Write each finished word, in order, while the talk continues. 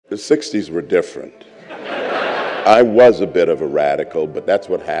The 60s were different. I was a bit of a radical, but that's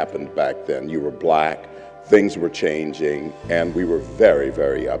what happened back then. You were black, things were changing, and we were very,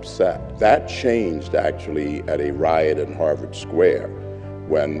 very upset. That changed actually at a riot in Harvard Square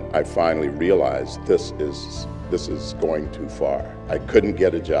when I finally realized this is going too far. I couldn't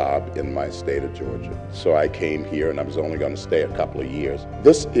get a job in my state of Georgia, so I came here, and I was only going to stay a couple of years.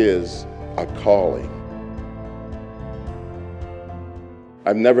 This is a calling.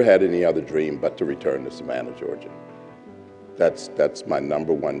 I've never had any other dream but to return to Savannah, Georgia. That's my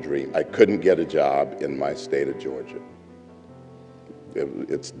number one dream. I couldn't get a job in my state of Georgia.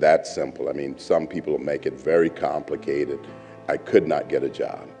 It's that simple. I mean, some people make it very complicated. I could not get a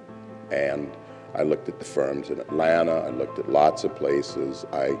job. And I looked at the firms in Atlanta, I looked at lots of places.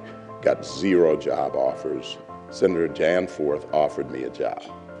 I got 0 job offers. Senator Danforth offered me a job.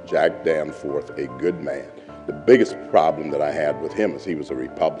 Jack Danforth, a good man. The biggest problem that I had with him is he was a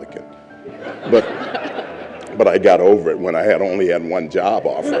Republican. But I got over it when I only had 1 job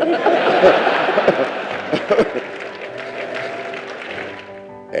offer.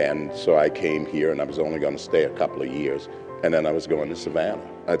 And so I came here, and I was only going to stay a couple of years, and then I was going to Savannah.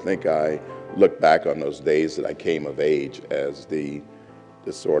 I think I look back on those days that I came of age as the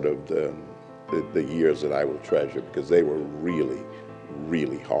years that I will treasure, because they were really,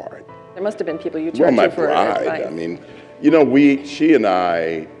 really hard. There must have been people you turned to for advice. My bride. I mean, you know, she and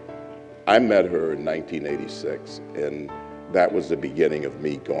I met her in 1986, and that was the beginning of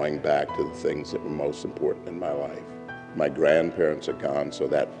me going back to the things that were most important in my life. My grandparents are gone, so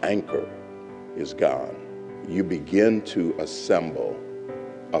that anchor is gone. You begin to assemble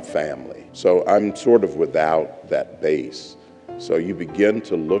a family. So I'm sort of without that base. So you begin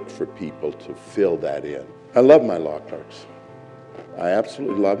to look for people to fill that in. I love my law clerks. I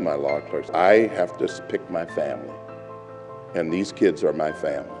absolutely love my law clerks. I have to pick my family, and these kids are my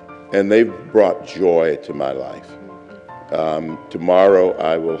family, and they've brought joy to my life. Tomorrow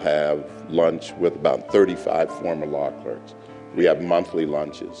I will have lunch with about 35 former law clerks. We have monthly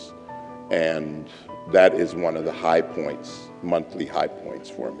lunches, and that is one of the high points, monthly high points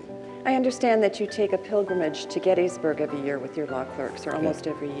for me. I understand that you take a pilgrimage to Gettysburg every year with your law clerks, or almost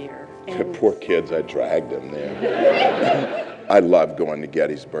every year. And poor kids, I dragged them there. I love going to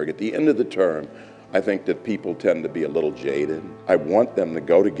Gettysburg. At the end of the term, I think that people tend to be a little jaded. I want them to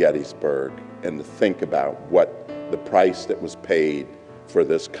go to Gettysburg and to think about what the price that was paid for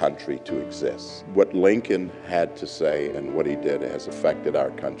this country to exist. What Lincoln had to say and what he did has affected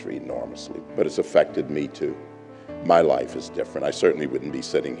our country enormously, but it's affected me too. My life is different. I certainly wouldn't be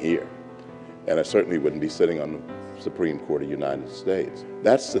sitting here, and I certainly wouldn't be sitting on the Supreme Court of the United States.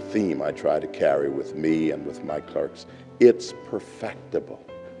 That's the theme I try to carry with me and with my clerks. It's perfectible.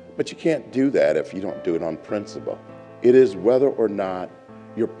 But you can't do that if you don't do it on principle. It is whether or not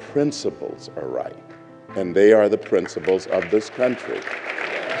your principles are right. And they are the principles of this country.